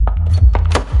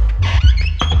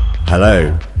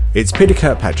Hello, it's Peter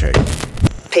Kirkpatrick.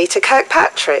 Peter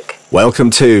Kirkpatrick.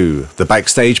 Welcome to The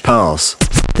Backstage Pass.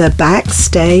 The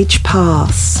Backstage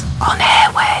Pass on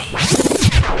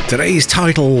airwaves. Today's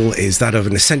title is that of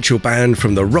an essential band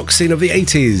from the rock scene of the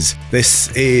 80s. This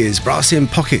is Brass in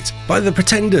Pocket by The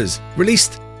Pretenders,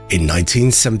 released in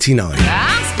 1979.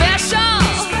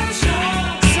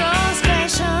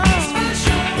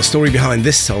 The story behind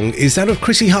this song is that of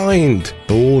Chrissie Hynde,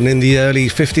 born in the early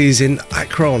 50s in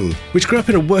Akron, which grew up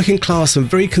in a working class and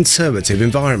very conservative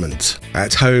environment.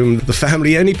 At home, the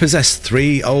family only possessed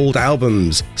 3 old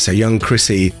albums, so young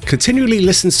Chrissie continually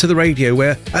listens to the radio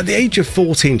where, at the age of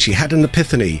 14, she had an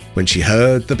epiphany when she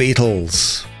heard the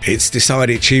Beatles. It's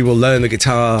decided she will learn the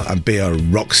guitar and be a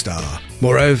rock star.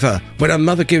 Moreover, when her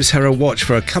mother gives her a watch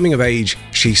for her coming of age,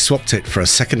 she swapped it for a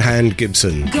second-hand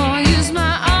Gibson.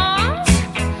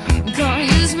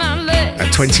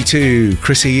 At 22,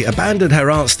 Chrissie abandoned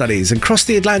her art studies and crossed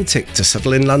the Atlantic to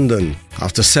settle in London.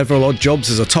 After several odd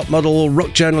jobs as a top model,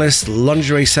 rock journalist,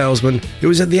 lingerie salesman, it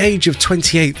was at the age of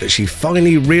 28 that she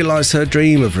finally realised her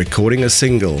dream of recording a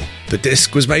single. The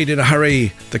disc was made in a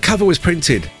hurry, the cover was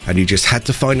printed, and you just had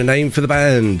to find a name for the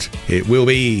band. It will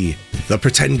be The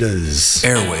Pretenders.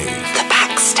 Airwaves. The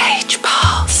Backstage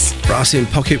Pass. Brass in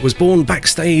Pocket was born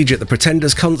backstage at the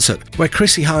Pretenders concert, where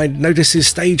Chrissie Hynde notices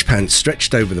stage pants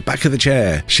stretched over the back of the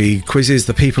chair. She quizzes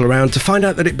the people around to find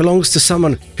out that it belongs to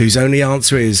someone whose only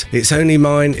answer is, "It's only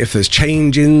mine if there's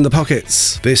change in the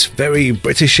pockets." This very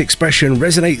British expression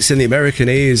resonates in the American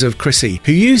ears of Chrissie,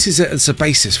 who uses it as a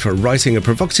basis for writing a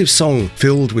provocative song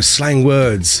filled with slang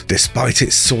words. Despite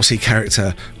its saucy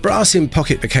character, Brass in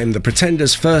Pocket became the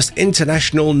Pretenders' first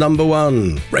international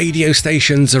 #1. Radio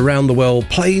stations around the world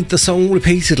played the song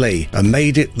repeatedly and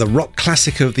made it the rock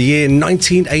classic of the year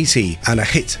 1980 and a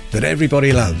hit that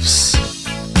everybody loves.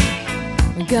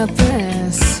 Got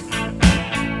this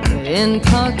in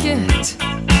pocket,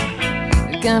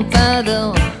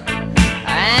 gunpowder,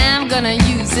 I'm gonna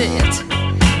use it.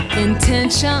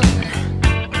 Intention,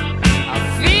 I'm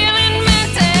feeling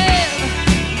mental,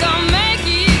 gonna make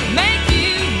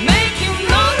you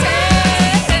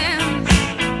notice.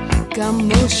 Got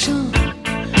motion,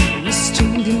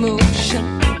 restrained emotion,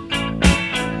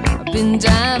 I've been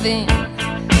diving,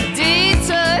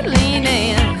 detour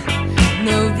leaning,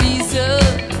 no reason,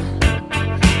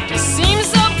 just seems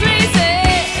so crazy,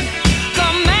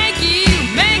 gonna make you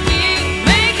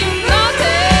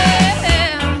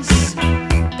notice.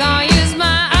 Gonna use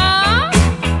my arms,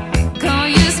 gonna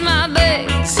use my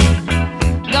legs,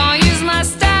 gonna use my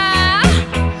style,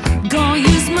 gonna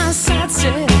use my side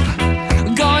step,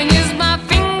 gonna use my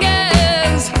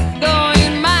fingers, gonna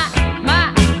use my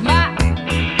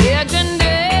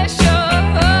imagination,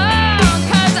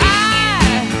 'cause I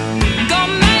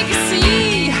gonna make you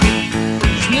see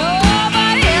there's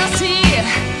nobody else here,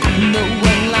 no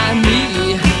one like me.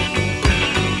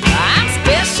 I'm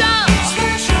special,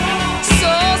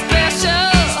 so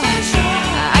special.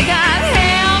 I gotta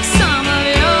have some of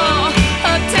your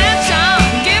attention,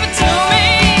 give it to me.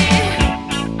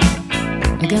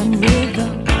 I got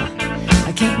rhythm, I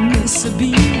can't miss a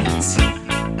beat.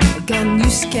 I got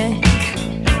new skank,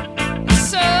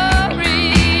 sorry,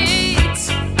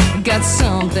 got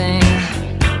something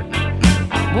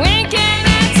winking.